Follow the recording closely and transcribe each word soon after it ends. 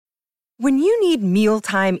When you need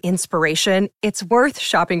mealtime inspiration, it's worth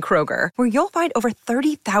shopping Kroger, where you'll find over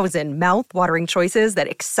 30,000 mouth-watering choices that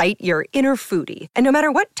excite your inner foodie. And no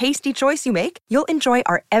matter what tasty choice you make, you'll enjoy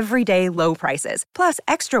our everyday low prices, plus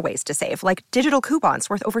extra ways to save, like digital coupons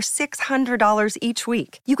worth over $600 each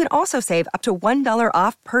week. You can also save up to $1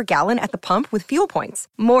 off per gallon at the pump with fuel points.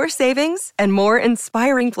 More savings and more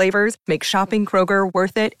inspiring flavors make shopping Kroger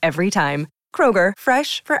worth it every time. Kroger,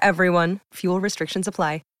 fresh for everyone. Fuel restrictions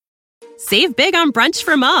apply. Save big on brunch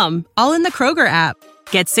for mom, all in the Kroger app.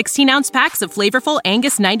 Get 16-ounce packs of flavorful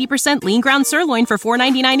Angus 90% lean ground sirloin for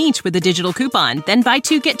 $4.99 each with a digital coupon. Then buy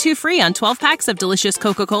 2, get 2 free on 12 packs of delicious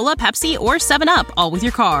Coca-Cola, Pepsi, or 7-Up, all with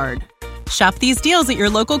your card. Shop these deals at your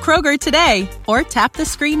local Kroger today, or tap the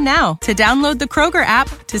screen now to download the Kroger app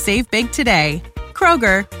to save big today.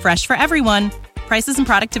 Kroger, fresh for everyone. Prices and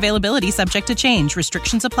product availability subject to change.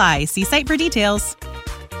 Restrictions apply. See site for details.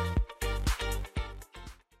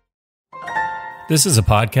 This is a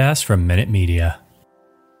podcast from Minute Media.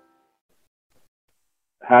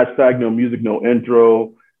 Hashtag no music, no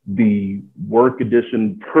intro. The work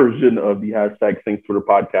edition version of the hashtag Thanks Twitter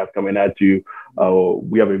podcast coming at you.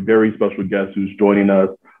 We have a very special guest who's joining us.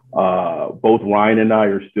 Both Ryan and I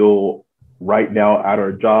are still right now at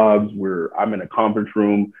our jobs. I'm in a conference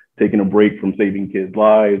room taking a break from saving kids'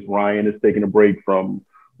 lives. Ryan is taking a break from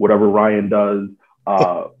whatever Ryan does.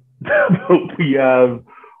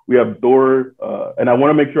 We have Thor, and I want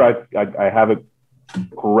to make sure I have it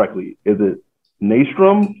correctly. Is it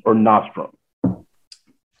Nystrom or Nostrum?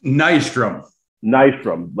 Nystrom,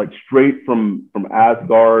 like straight from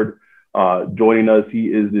Asgard. Joining us, he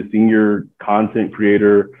is the senior content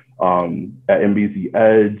creator at NBC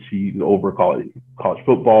Edge. He's over college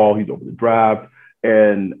football. He's over the draft,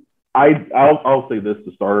 and I'll say this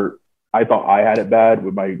to start. I thought I had it bad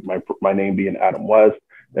with my name being Adam West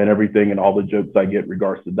and everything and all the jokes I get in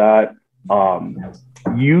regards to that.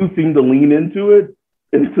 You seem to lean into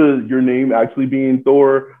your name actually being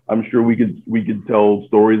Thor. I'm sure we could tell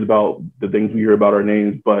stories about the things we hear about our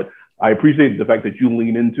names, but I appreciate the fact that you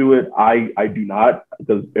lean into it. I do not,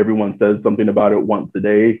 because everyone says something about it once a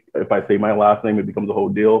day. If I say my last name, it becomes a whole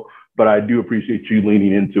deal, but I do appreciate you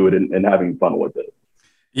leaning into it and having fun with it.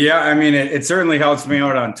 Yeah, I mean, it certainly helps me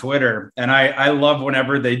out on Twitter. And I love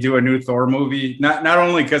whenever they do a new Thor movie, not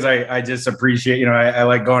only because I just appreciate, I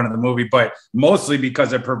like going to the movie, but mostly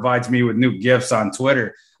because it provides me with new GIFs on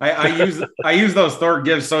Twitter. I use those Thor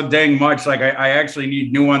GIFs so dang much. Like I actually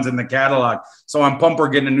need new ones in the catalog. So I'm pumped we're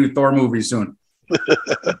getting a new Thor movie soon.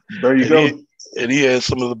 There you go. And he has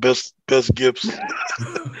some of the best GIFs,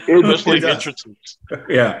 especially entrances.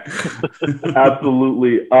 Yeah,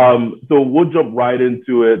 absolutely. So we'll jump right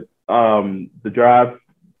into it. The draft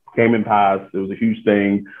came and passed. It was a huge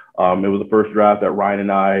thing. It was the first draft that Ryan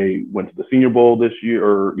and I went to the Senior Bowl this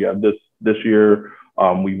year. This year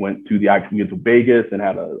we went to Vegas and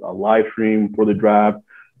had a live stream for the draft.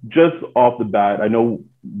 Just off the bat, I know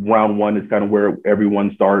round one is kind of where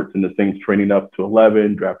everyone starts, and the Saints training up to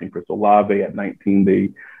 11, drafting Chris Olave at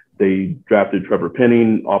 19. They drafted Trevor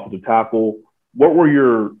Penning, offensive tackle. What were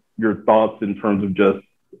your thoughts in terms of just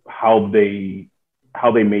how they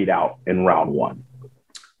made out in round one?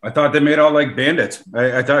 I thought they made out like bandits.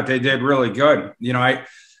 I thought they did really good.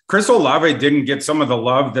 Chris Olave didn't get some of the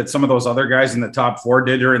love that some of those other guys in the top 4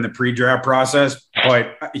 did during the pre-draft process,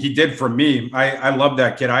 but he did for me. I love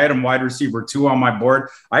that kid. I had him wide receiver 2 on my board.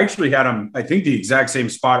 I actually had him, I think, the exact same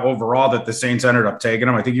spot overall that the Saints ended up taking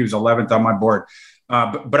him. I think he was 11th on my board.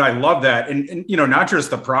 But I love that. And not just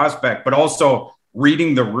the prospect, but also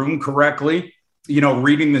reading the room correctly,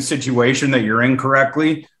 reading the situation that you're in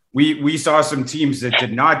correctly. We saw some teams that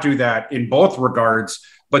did not do that in both regards.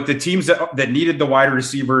 But the teams that needed the wide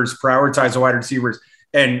receivers, prioritized the wide receivers,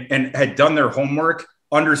 and had done their homework,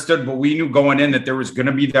 understood what we knew going in, that there was going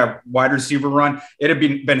to be that wide receiver run. It had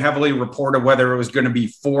been heavily reported whether it was going to be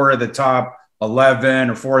 4 of the top 11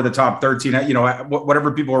 or 4 of the top 13,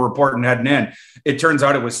 whatever people were reporting heading in. It turns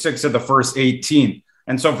out it was 6 of the first 18.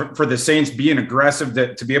 And so for the Saints being aggressive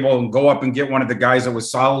to be able to go up and get one of the guys that was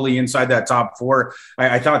solidly inside that top 4,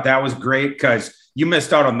 I thought that was great, because you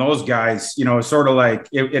missed out on those guys, sort of like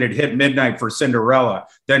it had hit midnight for Cinderella.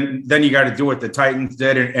 Then you got to do what the Titans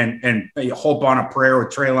did and hope on a prayer with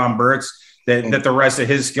Treylon Burks that the rest of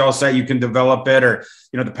his skill set, you can develop it. Or,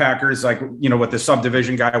 the Packers, with the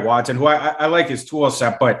subdivision guy Watson, who I like his tool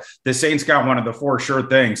set, but the Saints got one of the 4 sure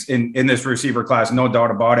things in this receiver class, no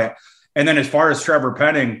doubt about it. And then as far as Trevor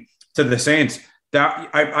Penning to the Saints, that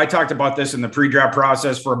I talked about this in the pre-draft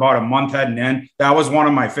process for about a month heading in. That was one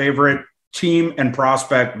of my favorite team and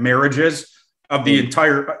prospect marriages of the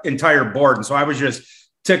entire board. And so I was just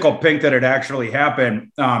tickled pink that it actually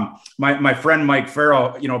happened. My friend Mike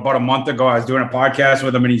Farrell, about a month ago, I was doing a podcast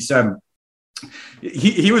with him, and he said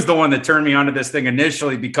he was the one that turned me onto this thing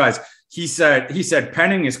initially, because he said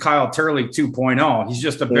Penning is Kyle Turley 2.0. He's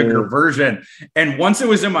just a bigger version. And once it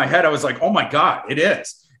was in my head, I was like, oh my God, it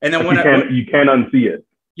is. And then you can't unsee it.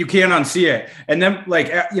 You can't unsee it. And then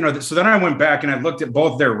so then I went back and I looked at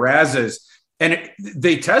both their Razes, and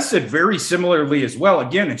they tested very similarly as well.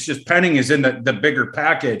 Again, it's just Penning is in the bigger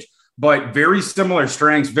package, but very similar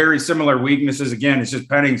strengths, very similar weaknesses. Again, it's just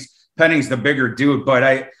Penning's the bigger dude, but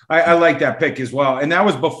I like that pick as well. And that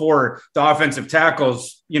was before the offensive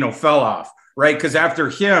tackles, fell off, right? Because after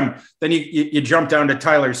him, then you jump down to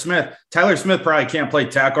Tyler Smith. Tyler Smith probably can't play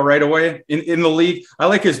tackle right away in the league. I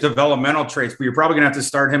like his developmental traits, but you're probably going to have to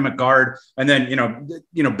start him at guard and then,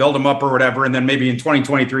 build him up or whatever. And then maybe in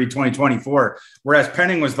 2023, 2024, whereas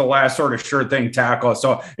Penning was the last sort of sure thing tackle.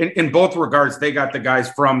 So in both regards, they got the guys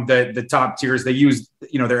from the top tiers. They used,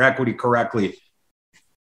 their equity correctly.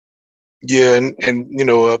 Yeah, and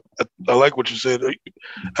I like what you said. I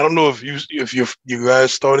don't know if you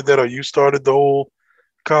guys started that or you started the whole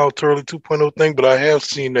Kyle Turley 2.0 thing, but I have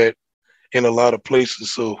seen that in a lot of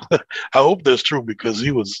places. So I hope that's true, because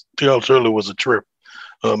Kyle Turley was a trip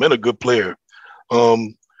and a good player.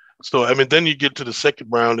 Then you get to the second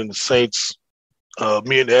round and the Saints.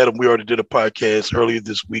 Me and Adam, we already did a podcast earlier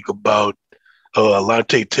this week about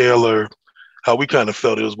Alontae Taylor, how we kind of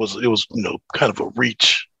felt it was kind of a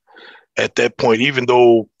reach at that point, even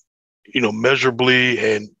though, measurably,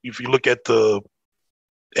 and if you look at the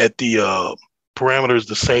parameters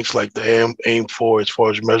the Saints like to aim for as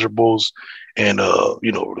far as measurables and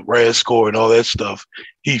the RAS score and all that stuff,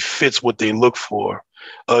 he fits what they look for.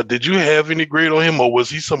 Did you have any grade on him, or was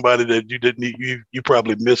he somebody that you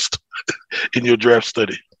probably missed in your draft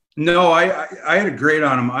study? No, I had a grade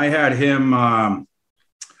on him. I had him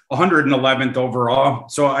 111th overall.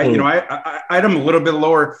 So I had him a little bit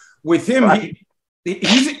lower. With him,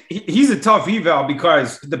 he's a tough eval,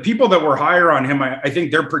 because the people that were higher on him, I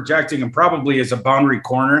think they're projecting him probably as a boundary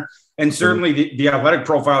corner. And certainly the athletic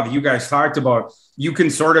profile that you guys talked about, you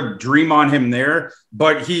can sort of dream on him there.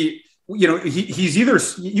 But he's either,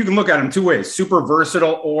 you can look at him two ways, super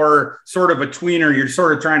versatile or sort of a tweener. You're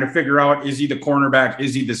sort of trying to figure out, is he the cornerback?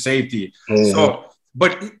 Is he the safety? Mm-hmm. So,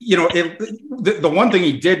 but, the one thing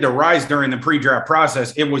he did to rise during the pre-draft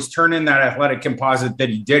process, it was turn in that athletic composite that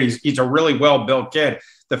he did. He's a really well-built kid.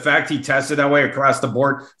 The fact he tested that way across the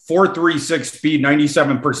board, 4.36 speed,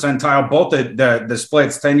 97th percentile, both the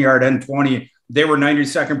splits, 10-yard and 20, they were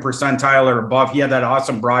 92nd percentile or above. He had that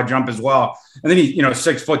awesome broad jump as well. And then he's,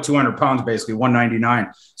 6 foot, 200 pounds, basically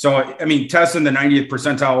 199. So, testing the 90th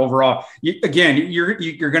percentile overall, you're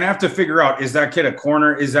going to have to figure out, is that kid a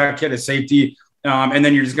corner? Is that kid a safety? And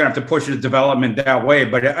then you're just going to have to push his development that way.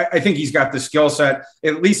 But I think he's got the skill set,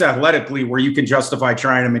 at least athletically, where you can justify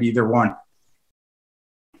trying him at either one.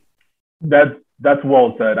 That's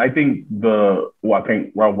well said. I think where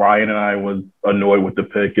Ryan and I was annoyed with the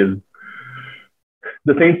pick is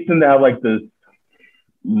the Saints tend to have like this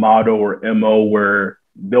motto or MO where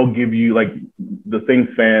they'll give you, like, the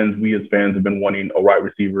Saints fans, we as fans have been wanting a wide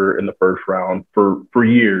receiver in the first round for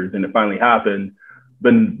years, and it finally happened.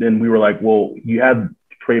 But then we were like, well, you had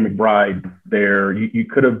Trey McBride there. You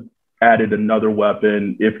could have added another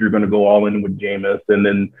weapon if you're going to go all in with Jameis. And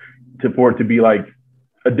then for it to be like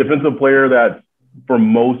a defensive player that for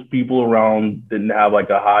most people around didn't have like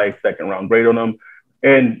a high second round grade on him.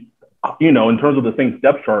 And, in terms of the Saints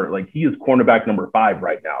depth chart, like, he is cornerback number 5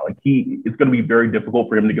 right now. Like, it's going to be very difficult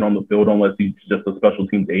for him to get on the field unless he's just a special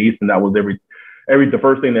teams ace. And that was the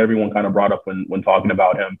first thing that everyone kind of brought up when talking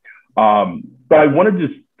about him. But I wanted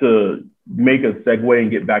just to make a segue and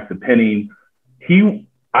get back to Penning.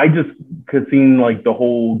 I just could see, like, the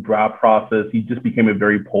whole draft process, he just became a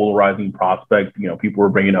very polarizing prospect. People were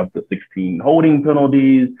bringing up the 16 holding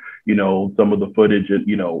penalties, some of the footage. And,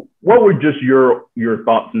 what were just your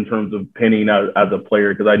thoughts in terms of Penning as a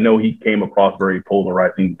player? Because I know he came across very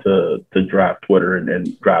polarizing to draft Twitter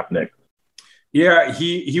and draft Nick. Yeah,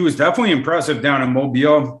 he was definitely impressive down in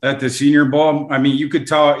Mobile at the Senior Bowl. I mean, you could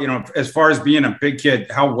tell, as far as being a big kid,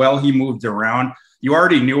 how well he moved around. You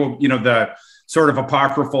already knew, the sort of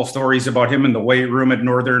apocryphal stories about him in the weight room at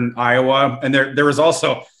Northern Iowa. And there was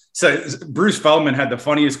also, so Bruce Feldman had the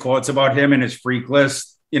funniest quotes about him in his freak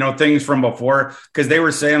list, things from before, because they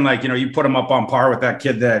were saying, like, you put him up on par with that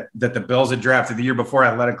kid that the Bills had drafted the year before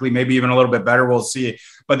athletically, maybe even a little bit better. We'll see.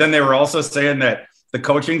 But then they were also saying that the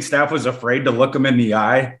coaching staff was afraid to look him in the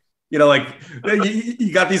eye. You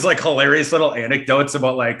got these like hilarious little anecdotes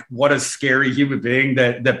about like what a scary human being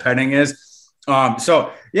that Penning is.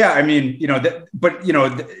 So yeah, I mean,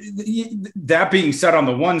 that being said, on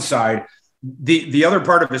the one side, the other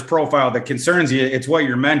part of his profile that concerns you, it's what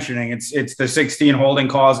you're mentioning. It's the 16 holding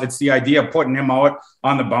calls. It's the idea of putting him out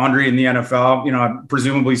on the boundary in the NFL,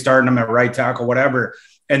 presumably starting him at right tackle, whatever.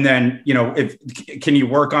 And then, can you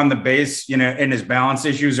work on the base, in his balance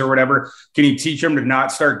issues or whatever? Can you teach him to not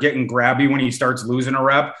start getting grabby when he starts losing a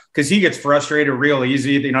rep? Because he gets frustrated real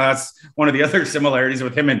easy. That's one of the other similarities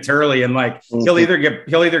with him and Turley. And he'll either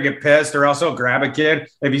get pissed or also grab a kid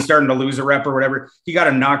if he's starting to lose a rep or whatever. You got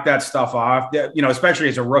to knock that stuff off. Especially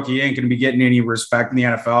as a rookie, he ain't going to be getting any respect in the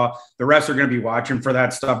NFL. The refs are going to be watching for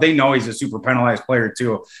that stuff. They know he's a super penalized player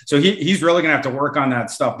too. So he's really going to have to work on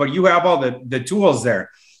that stuff. But you have all the tools there.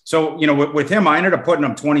 So, with him, I ended up putting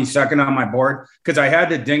him 22nd on my board because I had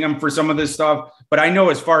to ding him for some of this stuff. But I know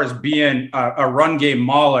as far as being a run game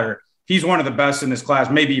mauler, he's one of the best in this class,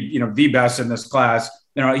 maybe, the best in this class.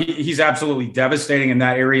 He's absolutely devastating in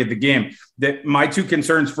that area of the game. That my two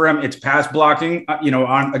concerns for him, it's pass blocking,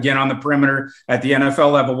 on the perimeter at the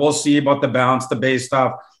NFL level. We'll see about the balance, the base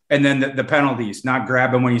stuff, and then the penalties, not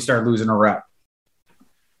grabbing when you start losing a rep.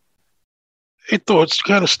 Hey, thoughts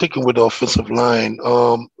kind of sticking with the offensive line.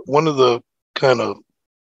 One of the kind of,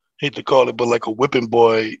 hate to call it, but like a whipping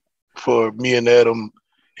boy for me and Adam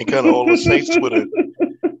and kind of all the Saints Twitter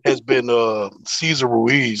has been Cesar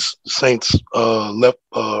Ruiz, Saints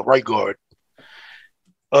right guard.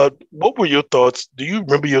 What were your thoughts? Do you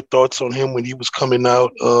remember your thoughts on him when he was coming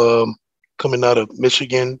out of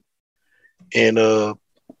Michigan? And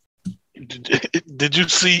did you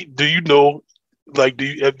see? Do you know? Do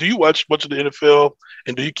you watch much of the NFL,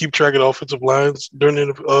 and do you keep track of the offensive lines during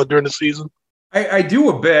the season? I do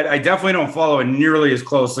a bit. I definitely don't follow it nearly as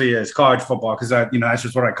closely as college football because that's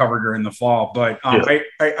just what I covered during the fall. But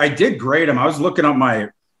I did grade him. I was looking up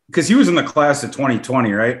because he was in the class of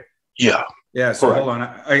 2020, right? Yeah. Yeah. So Hold on,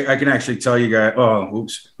 I can actually tell you guys. Oh,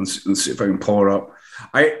 oops. Let's see if I can pull it up.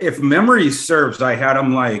 If memory serves, I had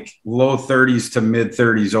him like low 30s to mid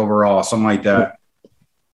 30s overall, something like that.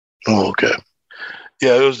 Oh, okay.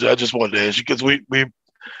 Yeah, I just wanted to ask you because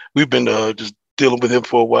we've been just dealing with him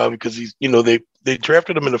for a while because he's they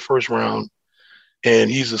drafted him in the first round and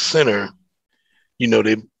he's a center.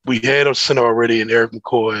 We had a center already in Eric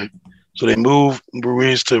McCoy, so they moved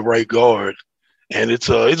Ruiz to right guard, and it's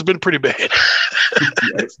been pretty bad.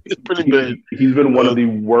 It's pretty bad. He's been one of the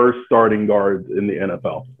worst starting guards in the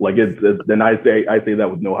NFL. And I say that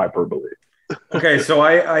with no hyperbole. Okay, so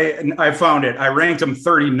I found it. I ranked him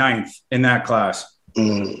 39th in that class.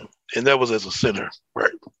 And that was as a center,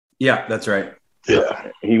 right? Yeah, that's right. Yeah.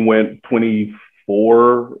 He went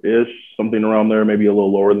 24-ish, something around there, maybe a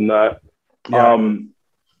little lower than that. Yeah.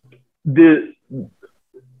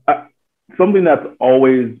 Something that's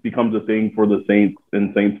always becomes a thing for the Saints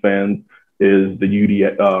and Saints fans is the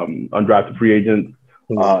undrafted free agents.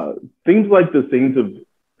 Seems like the Saints have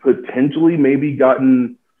potentially maybe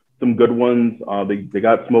gotten some good ones. They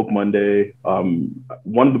got Smoke Monday.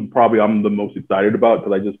 One of them probably I'm the most excited about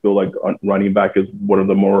because I just feel like running back is one of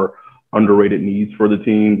the more underrated needs for the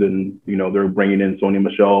teams. And, they're bringing in Sony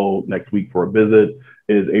Michel next week for a visit.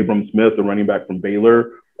 Is Abram Smith, the running back from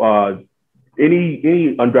Baylor.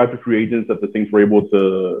 Any undrafted free agents that the Saints were able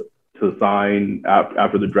to sign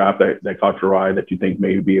after the draft that caught your eye that you think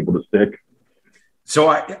may be able to stick? So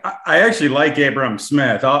I actually like Abram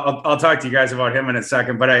Smith. I'll talk to you guys about him in a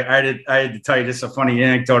second, but I had to tell you just a funny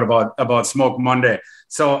anecdote about Smoke Monday.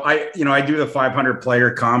 So I do the 500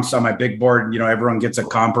 player comps on my big board. Everyone gets a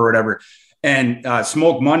comp or whatever. And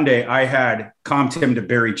Smoke Monday, I had comped him to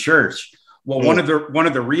Barry Church. Well, one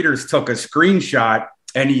of the readers took a screenshot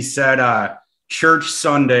and he said, Church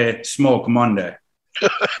Sunday, Smoke Monday.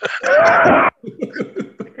 Can't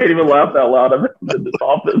even laugh out loud. I'm in this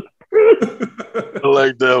office. I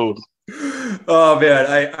like that one. Oh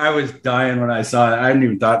man, I was dying when I saw it. I didn't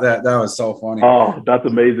even thought that was so funny. Oh, that's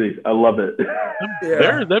amazing. I love it.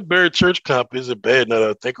 Yeah. That Barry Church comp isn't bad now that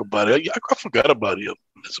I think about it. I forgot about him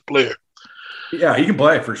as a player. Yeah, he can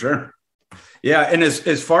play for sure. Yeah, and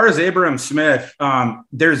as far as Abram Smith,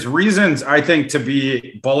 there's reasons I think to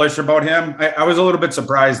be bullish about him. I was a little bit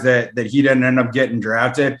surprised that he didn't end up getting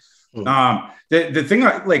drafted. The thing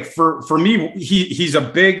for me, he's a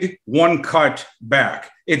big one cut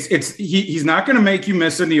back. He's not going to make you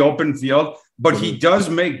miss in the open field, but he does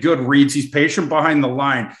make good reads. He's patient behind the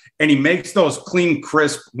line, and he makes those clean,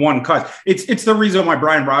 crisp one cuts. It's the reason why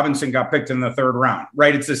Brian Robinson got picked in the third round,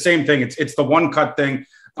 right? It's the same thing. It's the one cut thing.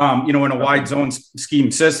 in a wide zone scheme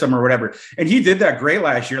system or whatever. And he did that great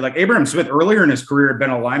last year. Like Abraham Smith earlier in his career had been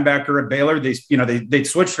a linebacker at Baylor. They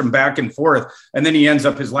switched him back and forth. And then he ends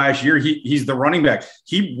up his last year. He's the running back.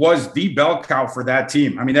 He was the bell cow for that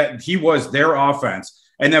team. I mean, he was their offense.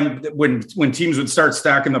 And then when teams would start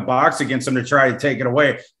stacking the box against them to try to take it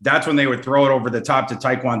away, that's when they would throw it over the top to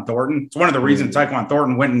Tyquan Thornton. It's one of the reasons Tyquan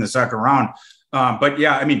Thornton went in the second round. But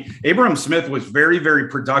yeah, I mean, Abraham Smith was very, very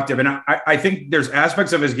productive. And I think there's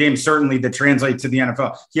aspects of his game certainly that translate to the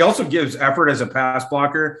NFL. He also gives effort as a pass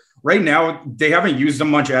blocker. Right now, they haven't used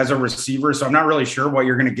him much as a receiver, so I'm not really sure what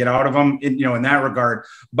you're going to get out of him in that regard.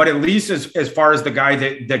 But at least as far as the guy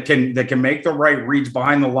that can make the right reads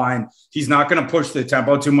behind the line, he's not going to push the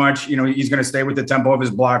tempo too much. He's going to stay with the tempo of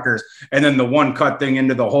his blockers, and then the one cut thing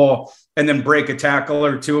into the hole, and then break a tackle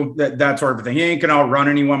or two, that sort of thing. He ain't going to outrun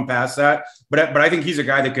anyone past that. But I think he's a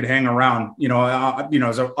guy that could hang around,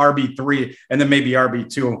 as a RB3 and then maybe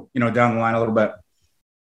RB2, down the line a little bit.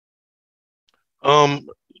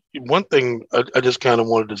 One thing I just kind of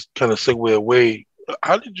wanted to kind of segue away.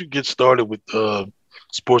 How did you get started with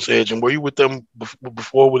Sports Edge, and were you with them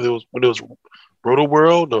before when it was Roto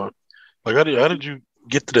World, or like how did you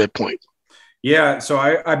get to that point? Yeah, so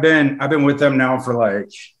I've been with them now for like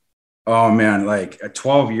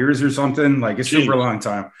 12 years or something. Like, it's super long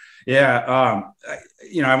time. Yeah.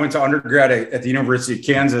 I went to undergrad at the University of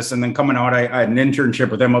Kansas, and then coming out, I had an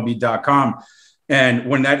internship with MLB.com. And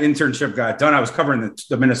when that internship got done, I was covering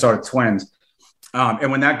the Minnesota Twins.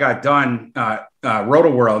 And when that got done,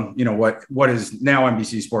 Roto World, what is now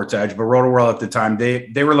NBC Sports Edge, but Roto World at the time,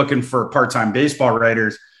 they were looking for part-time baseball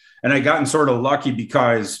writers. And I gotten sort of lucky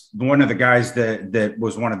because one of the guys that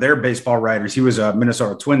was one of their baseball writers, he was a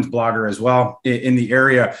Minnesota Twins blogger as well in the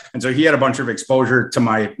area. And so he had a bunch of exposure to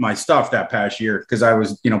my stuff that past year because I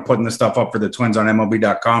was, putting the stuff up for the Twins on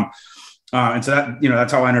MLB.com. And so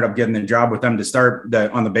that's how I ended up getting the job with them to start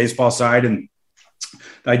on the baseball side. And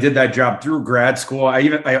I did that job through grad school.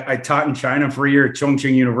 I taught in China for a year at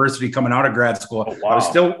Chongqing University coming out of grad school. Oh, wow.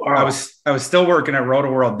 I was still working at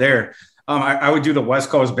Roto World there. I would do the West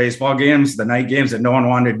Coast baseball games, the night games that no one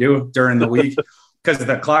wanted to do during the week because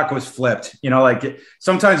the clock was flipped.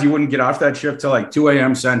 Sometimes you wouldn't get off that shift till like 2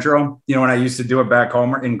 a.m. Central, when I used to do it back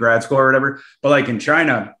home in grad school or whatever. But like in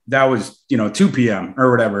China, that was, 2 p.m.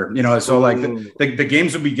 or whatever, so like the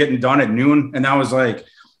games would be getting done at noon. And that was like,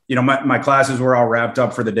 my classes were all wrapped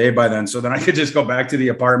up for the day by then. So then I could just go back to the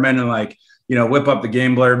apartment and whip up the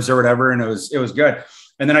game blurbs or whatever. And it was good.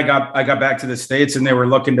 And then I got back to the States, and they were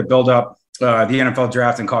looking to build up the NFL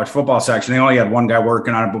draft and college football section. They only had one guy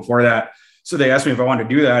working on it before that. So they asked me if I wanted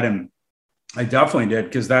to do that. And I definitely did,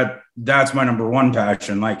 because that's my number one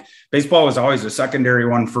passion. Like, baseball was always a secondary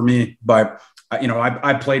one for me. But,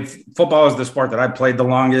 I played football as the sport that I played the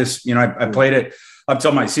longest. I played it up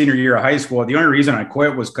till my senior year of high school. The only reason I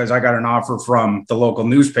quit was because I got an offer from the local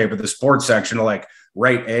newspaper, the sports section, to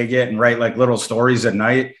write Agate and write little stories at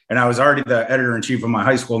night. And I was already the editor-in-chief of my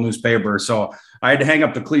high school newspaper. So I had to hang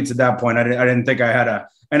up the cleats at that point. I didn't think I had a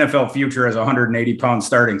NFL future as a 180-pound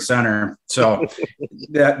starting center. So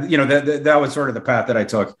that was sort of the path that I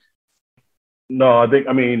took. No,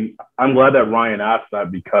 I'm glad that Ryan asked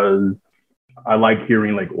that, because I like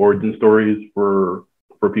hearing origin stories for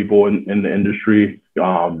people in the industry,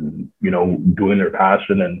 doing their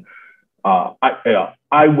passion. And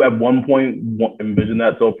I at one point envisioned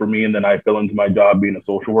that so for me, and then I fell into my job being a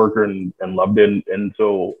social worker and loved it. And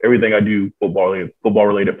so everything I do, football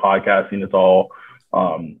related podcasting, it's all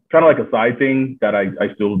kind of like a side thing that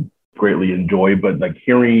I still greatly enjoy. But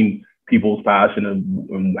hearing people's passion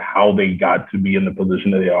and how they got to be in the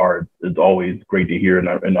position that they are, it's always great to hear.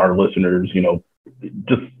 And our listeners,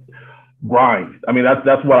 just grind.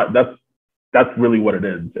 That's really what it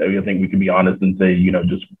is. I think we can be honest and say,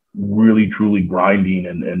 just really truly grinding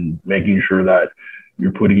and making sure that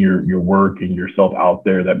you're putting your work and yourself out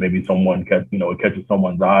there, that maybe someone it catches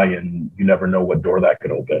someone's eye, and you never know what door that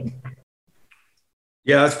could open.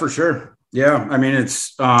 Yeah, that's for sure. Yeah.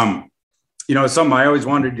 It's, it's something I always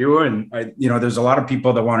wanted to do. And there's a lot of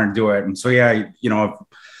people that want to do it. And so, yeah,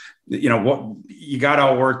 what you got to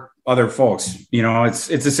outwork other folks, it's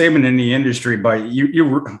the same in any industry, but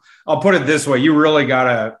I'll put it this way. You really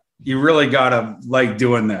gotta like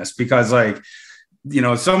doing this, because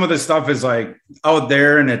some of the stuff is out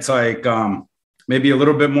there, and it's maybe a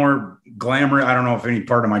little bit more glamorous. I don't know if any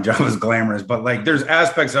part of my job is glamorous, but there's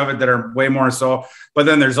aspects of it that are way more so, but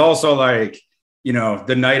then there's also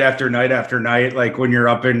the night after night after night, when you're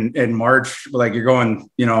up in March, you're going,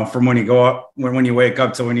 from when you go up, when you wake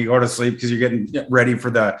up to when you go to sleep, because you're getting ready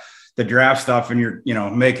for the draft stuff, and you're,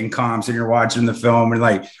 making comps, and you're watching the film,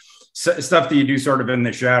 and stuff that you do sort of in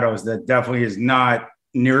the shadows that definitely is not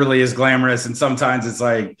nearly as glamorous. And sometimes it's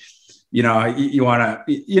like, you want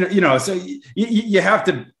to, so you have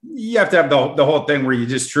to have the whole thing where you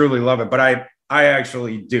just truly love it. But I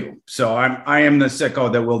actually do. So I am the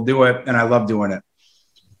sicko that will do it, and I love doing it.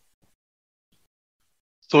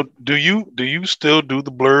 So do you still do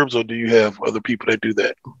the blurbs, or do you have other people that do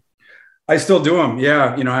that? I still do them.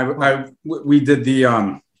 Yeah. We did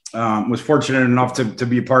was fortunate enough to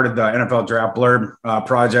be a part of the NFL draft blurb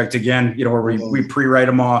project again, where we pre-write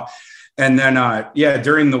them all. And then,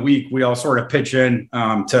 during the week, we all sort of pitch in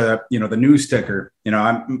to, the news ticker.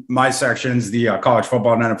 My section's the college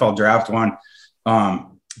football and NFL draft one.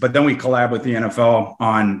 But then we collab with the NFL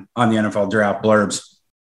on the NFL draft blurbs.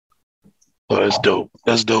 Oh, that's dope.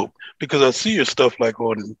 That's dope. Because I see your stuff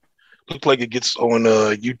looks like it gets on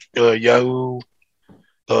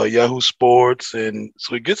Yahoo Sports, and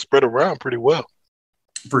so it gets spread around pretty well.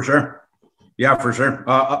 For sure. Yeah, for sure.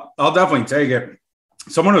 I'll definitely take it.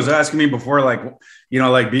 Someone was asking me before, like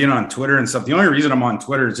being on Twitter and stuff. The only reason I'm on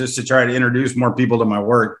Twitter is just to try to introduce more people to my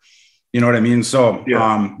work. You know what I mean? So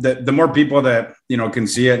the more people that, can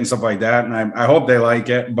see it and stuff like that. And I hope they like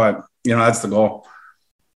it, but that's the goal.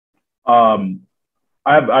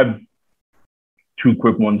 I've two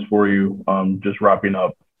quick ones for you. Just wrapping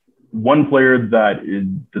up. One player that is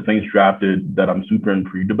the Saints drafted that I'm super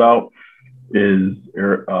intrigued about is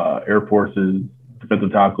Air Force's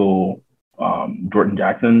defensive tackle, Jordan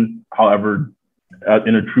Jackson. However,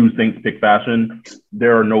 in a true Saints pick fashion,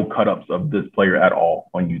 there are no cut-ups of this player at all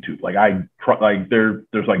on YouTube.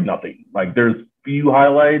 There's like nothing. Like there's few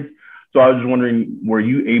highlights. So I was just wondering, were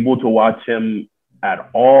you able to watch him at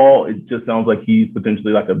all? It just sounds like he's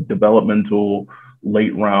potentially like a developmental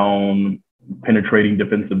late round penetrating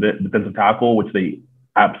defensive tackle, which they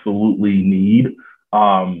absolutely need.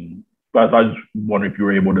 But I was just wondering if you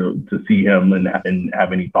were able to see him and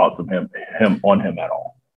have any thoughts of him at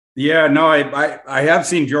all. Yeah, no, I have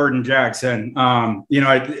seen Jordan Jackson.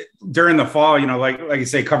 During the fall, like you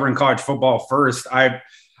say, covering college football first, I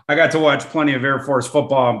got to watch plenty of Air Force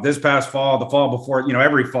football this past fall, the fall before,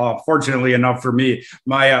 every fall. Fortunately enough for me,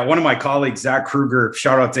 my one of my colleagues, Zach Kruger,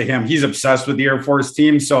 shout out to him. He's obsessed with the Air Force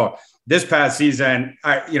team. So this past season,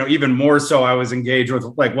 even more so, I was engaged with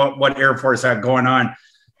like what Air Force had going on.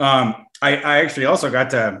 I actually also got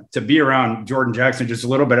to be around Jordan Jackson just a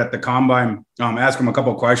little bit at the combine, ask him a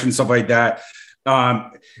couple of questions, stuff like that.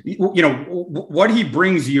 What he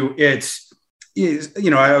brings you, I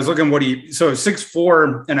was looking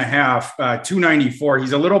 6'4" and a half, 294.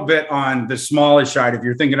 He's a little bit on the smallish side if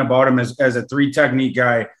you're thinking about him as a 3 technique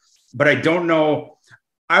guy, but I don't know.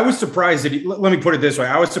 I was surprised that let me put it this way.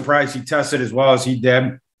 I was surprised he tested as well as he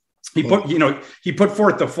did. He put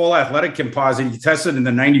forth the full athletic composite. He tested in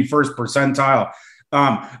the 91st percentile.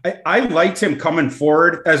 I liked him coming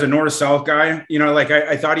forward as a north-south guy.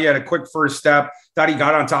 I thought he had a quick first step, thought he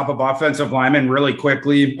got on top of offensive linemen really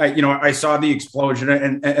quickly. I saw the explosion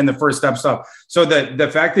and the first step stuff. So the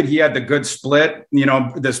fact that he had the good split,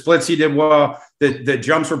 the splits he did well, the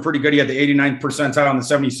jumps were pretty good. He had the 89th percentile and the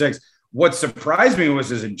 76th. What surprised me was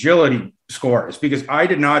his agility scores, because I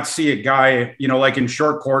did not see a guy, like in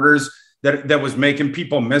short quarters that was making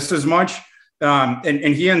people miss as much. And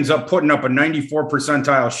he ends up putting up a 94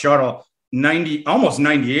 percentile shuttle, almost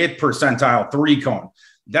 98th percentile 3-cone.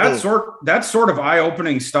 That's sort of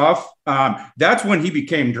eye-opening stuff. That's when he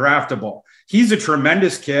became draftable. He's a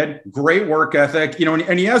tremendous kid, great work ethic,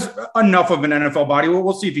 and he has enough of an NFL body.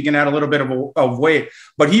 We'll see if he can add a little bit of weight,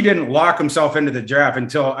 but he didn't lock himself into the draft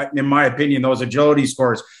until, in my opinion, those agility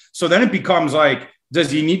scores. So then it becomes like,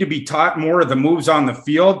 does he need to be taught more of the moves on the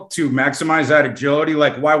field to maximize that agility?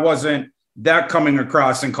 Like, why wasn't that coming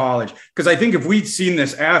across in college? Because I think if we'd seen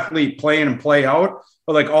this athlete play in and play out,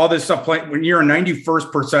 or like all this stuff, when you're a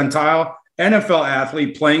 91st percentile NFL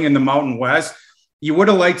athlete playing in the Mountain West, you would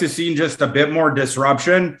have liked to see just a bit more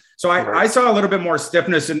disruption. So I saw a little bit more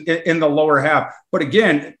stiffness in the lower half. But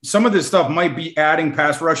again, some of this stuff might be adding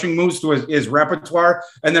pass rushing moves to his repertoire,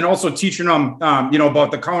 and then also teaching him,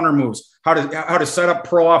 about the counter moves, how to set up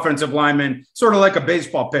pro offensive linemen, sort of like a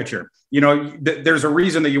baseball pitcher. There's a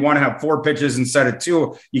reason that you want to have 4 pitches instead of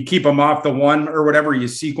 2. You keep them off the 1 or whatever, you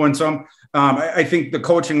sequence them. I think the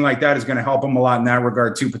coaching like that is going to help him a lot in that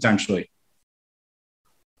regard too, potentially.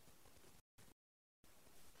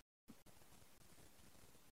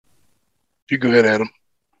 You go ahead, Adam.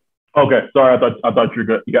 Okay, sorry, I thought you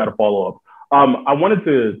got to follow up.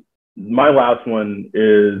 My last one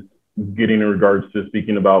is getting in regards to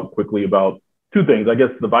speaking quickly about 2 things. I guess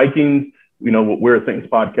the Vikings, we're a Saints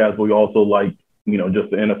podcast, but we also like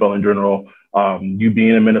just the NFL in general. You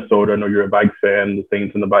being in Minnesota, I know you're a Vikes fan. The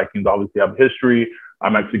Saints and the Vikings obviously have history.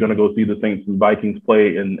 I'm actually going to go see the Saints and Vikings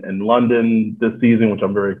play in London this season, which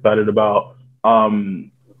I'm very excited about. I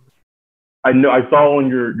saw on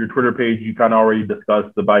your Twitter page, you kind of already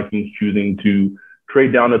discussed the Vikings choosing to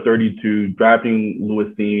trade down to 32, drafting Lewis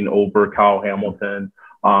Cine over Kyle Hamilton.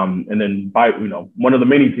 And then one of the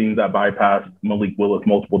many teams that bypassed Malik Willis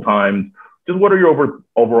multiple times. Just what are your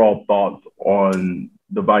overall thoughts on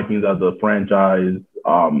the Vikings as a franchise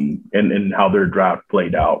and how their draft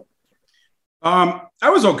played out? I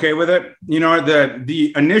was okay with it.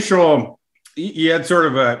 The initial, you had sort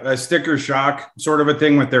of a sticker shock sort of a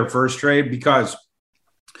thing with their first trade, because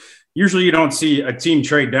usually you don't see a team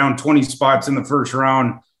trade down 20 spots in the first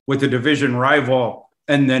round with a division rival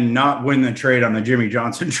and then not win the trade on the Jimmy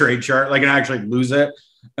Johnson trade chart, and actually lose it.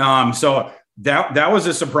 So that was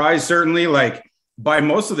a surprise, certainly. By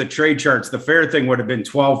most of the trade charts, the fair thing would have been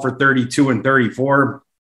 12 for 32 and 34.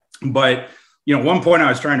 But, one point I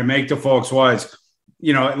was trying to make to folks was,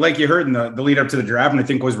 like you heard in the lead up to the draft, and I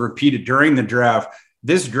think was repeated during the draft,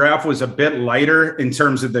 this draft was a bit lighter in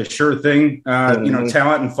terms of the sure thing,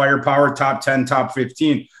 talent and firepower, top 10, top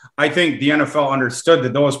 15. I think the NFL understood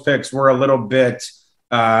that those picks were a little bit,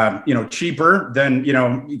 cheaper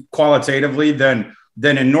than, qualitatively than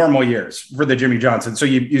in normal years for the Jimmy Johnson. So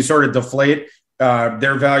you sort of deflate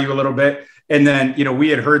their value a little bit. And then, we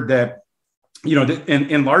had heard that,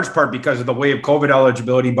 in large part because of the wave of COVID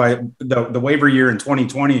eligibility by the waiver year in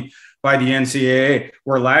 2020 by the NCAA,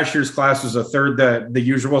 where last year's class was a third the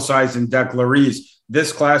usual size in Deck Laurice.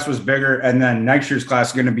 This class was bigger, and then next year's class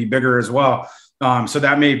is going to be bigger as well. So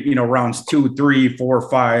that made, rounds 2, 3, 4,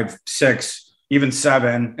 5, 6, even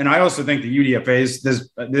 7. And I also think the UDFA's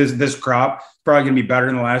this crop probably going to be better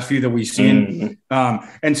than the last few that we've seen.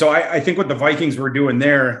 And so I think what the Vikings were doing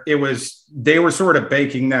there, they were sort of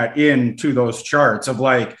baking that into those charts of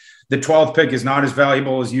the 12th pick is not as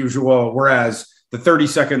valuable as usual, whereas the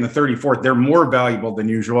 32nd and the 34th, they're more valuable than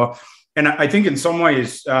usual. And I think in some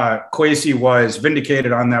ways, Kwesi was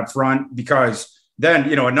vindicated on that front, because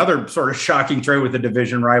then, another sort of shocking trade with the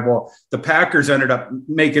division rival, the Packers ended up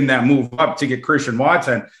making that move up to get Christian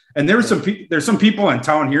Watson. And there's some people in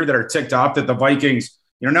town here that are ticked off that the Vikings,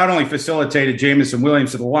 not only facilitated Jameson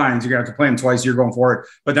Williams to the Lions, you're going to have to play him twice a year going forward,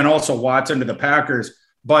 but then also Watson to the Packers.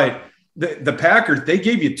 But the Packers, they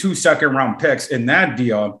gave you 2 second-round picks in that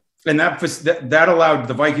deal, and that allowed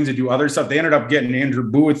the Vikings to do other stuff. They ended up getting Andrew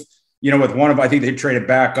Booth, with one of, I think they traded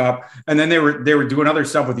back up, and then they were doing other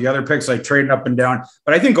stuff with the other picks, like trading up and down.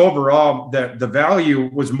 But I think overall the value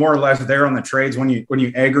was more or less there on the trades when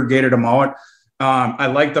you aggregated them out. I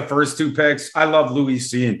like the first 2 picks. I love Louis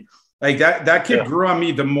Cine. That kid grew on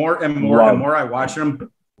me the more and more and more I watch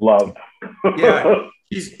him. Love. Yeah.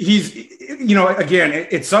 He's again,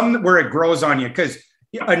 it's something where it grows on you, because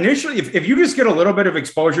initially, if you just get a little bit of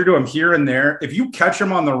exposure to him here and there, if you catch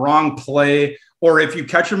him on the wrong play, or if you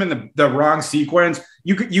catch him in the wrong sequence,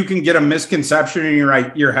 you can get a misconception in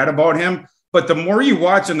your head about him. But the more you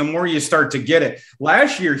watch and the more you start to get it.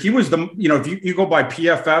 Last year, he was if you go by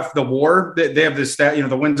PFF, the WAR, they have this stat,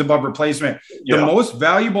 the wins above replacement. Yeah. The most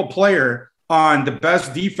valuable player on the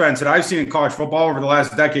best defense that I've seen in college football over the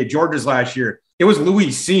last decade, Georgia's last year, it was Louis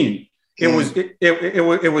Cine.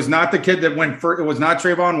 It was not the kid that went first. It was not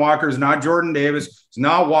Trayvon Walker. It's not Jordan Davis. It's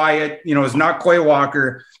not Wyatt. It's not Quay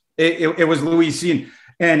Walker. It was Louis Cine.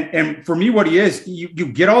 And for me, what he is, you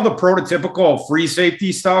get all the prototypical free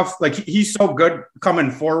safety stuff. He's so good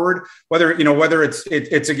coming forward, whether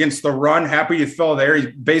it's against the run, happy to fill there. He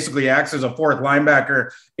basically acts as a fourth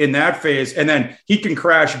linebacker in that phase. And then he can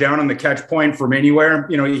crash down on the catch point from anywhere.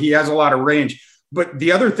 He has a lot of range. But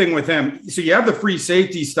the other thing with him, so you have the free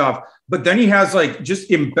safety stuff, but then he has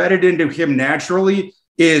just embedded into him naturally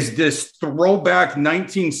is this throwback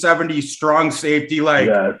 1970s strong safety.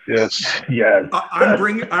 Yes.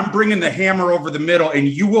 I'm bringing the hammer over the middle, and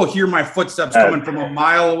you will hear my footsteps coming from a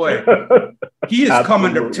mile away. He is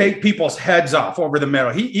coming to take people's heads off over the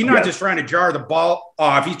middle. He's not just trying to jar the ball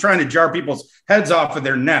off. He's trying to jar people's heads off of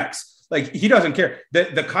their necks. He doesn't care.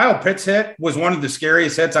 The Kyle Pitts hit was one of the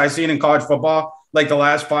scariest hits I've seen in college football, the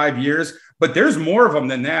last 5 years. But there's more of them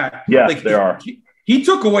than that. Yeah, there are. He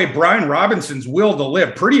took away Brian Robinson's will to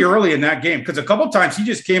live pretty early in that game, because a couple of times he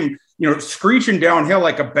just came, screeching downhill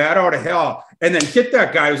like a bat out of hell, and then hit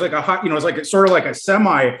that guy. It was like a hot, it was sort of like a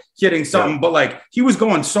semi hitting something, but he was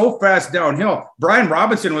going so fast downhill. Brian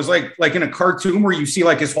Robinson was like in a cartoon where you see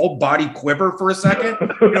his whole body quiver for a second,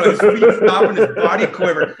 his feet stop and his body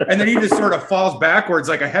quiver, and then he just sort of falls backwards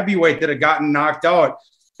like a heavyweight that had gotten knocked out.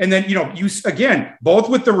 And then, you again, both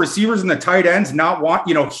with the receivers and the tight ends not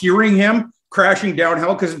hearing him crashing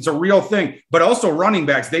downhill because it's a real thing. But also running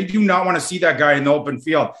backs, they do not want to see that guy in the open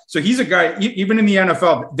field. So he's a guy, even in the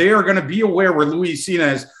NFL, they are going to be aware where Luis Cena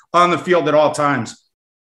is on the field at all times.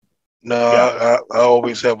 No, I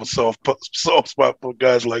always have a soft spot for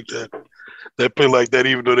guys like that. They play like that,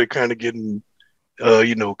 even though they're kind of getting,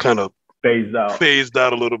 kind of phased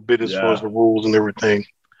out a little bit as far as the rules and everything.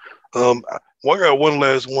 I got one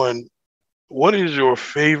last one. What is your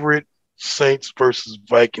favorite Saints versus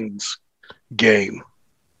Vikings game?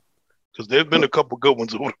 Because there's been a couple good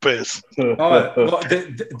ones over the past.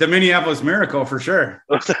 The Minneapolis Miracle for sure.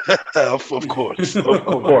 Of course.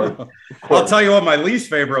 I'll tell you what my least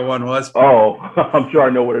favorite one was. Oh, I'm sure I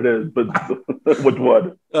know what it is, but which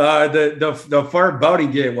one? The Far Bounty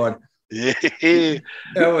Gate one. Yeah.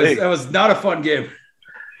 That was not a fun game.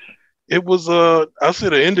 It was I'll say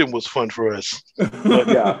the ending was fun for us. But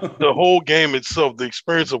the whole game itself, the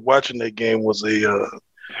experience of watching that game was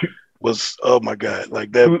oh my God.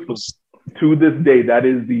 Like that was to this day, that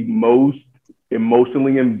is the most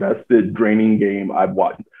emotionally invested, draining game I've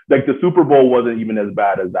watched. Like the Super Bowl wasn't even as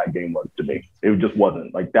bad as that game was to me. It just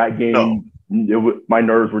wasn't. Like that game, my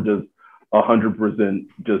nerves were just 100%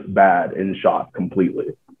 just bad and shot completely.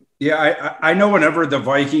 Yeah, I know whenever the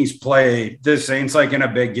Vikings play the Saints, like in a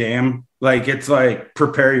big game, like it's like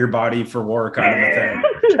prepare your body for war kind of a thing.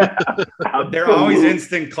 They're always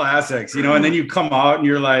instant classics, and then you come out and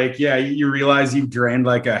you're like, you realize you've drained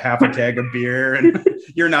like a half a keg of beer and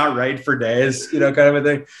you're not right for days, kind of a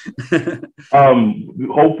thing.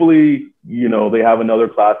 Hopefully, they have another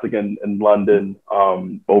classic in London,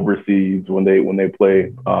 overseas when they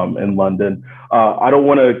play in London. I don't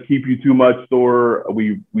want to keep you too much, Thor.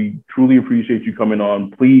 We truly appreciate you coming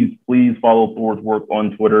on. Please follow Thor's work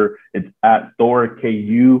on Twitter. It's at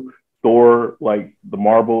ThorKU. Thor, like the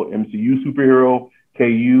Marvel MCU superhero,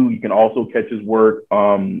 KU. You can also catch his work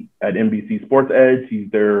at NBC Sports Edge. He's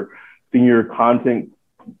their senior content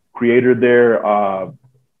creator there.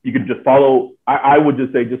 You can just follow, I would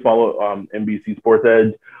just say just follow NBC Sports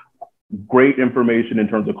Edge. Great information in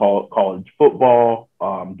terms of college football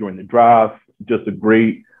during the draft. Just a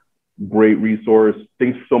great resource.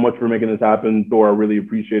 Thanks so much for making this happen, Thor. I really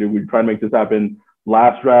appreciate it. We tried to make this happen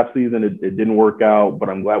last draft season. It didn't work out, but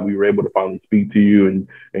I'm glad we were able to finally speak to you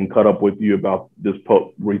and cut up with you about this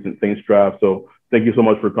recent Saints draft. So thank you so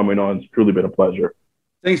much for coming on. It's truly been a pleasure.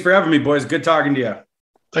 Thanks for having me, boys. Good talking to you.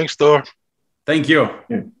 Thanks, Thor. Thank you.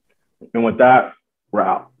 And with that, we're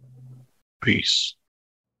out. Peace.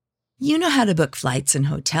 You know how to book flights and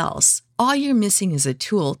hotels. All you're missing is a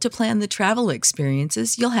tool to plan the travel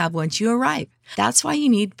experiences you'll have once you arrive. That's why you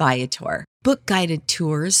need Viator. Book guided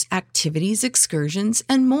tours, activities, excursions,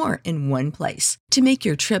 and more in one place to make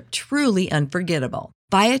your trip truly unforgettable.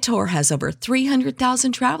 Viator has over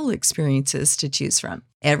 300,000 travel experiences to choose from.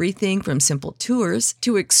 Everything from simple tours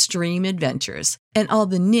to extreme adventures and all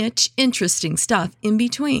the niche, interesting stuff in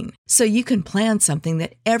between. So you can plan something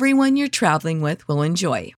that everyone you're traveling with will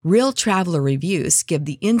enjoy. Real traveler reviews give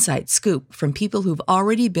the inside scoop from people who've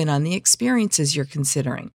already been on the experiences you're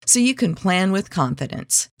considering. So you can plan with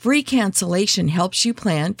confidence. Free cancellation helps you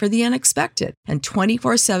plan for the unexpected. And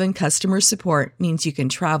 24/7 customer support means you can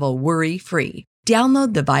travel worry-free.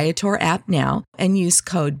 Download the Viator app now and use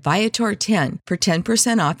code Viator10 for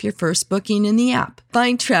 10% off your first booking in the app.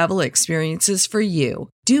 Find travel experiences for you.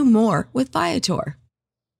 Do more with Viator.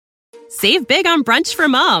 Save big on brunch for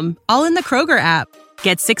mom, all in the Kroger app.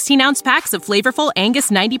 Get 16-ounce packs of flavorful Angus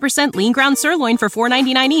 90% lean ground sirloin for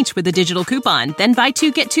 $4.99 each with a digital coupon. Then buy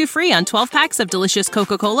 2, get 2 free on 12 packs of delicious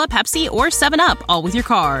Coca-Cola, Pepsi, or 7-Up, all with your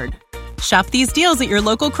card. Shop these deals at your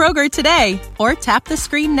local Kroger today, or tap the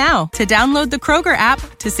screen now to download the Kroger app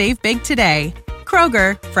to save big today.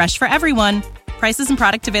 Kroger, fresh for everyone. Prices and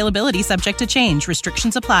product availability subject to change.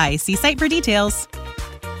 Restrictions apply. See site for details.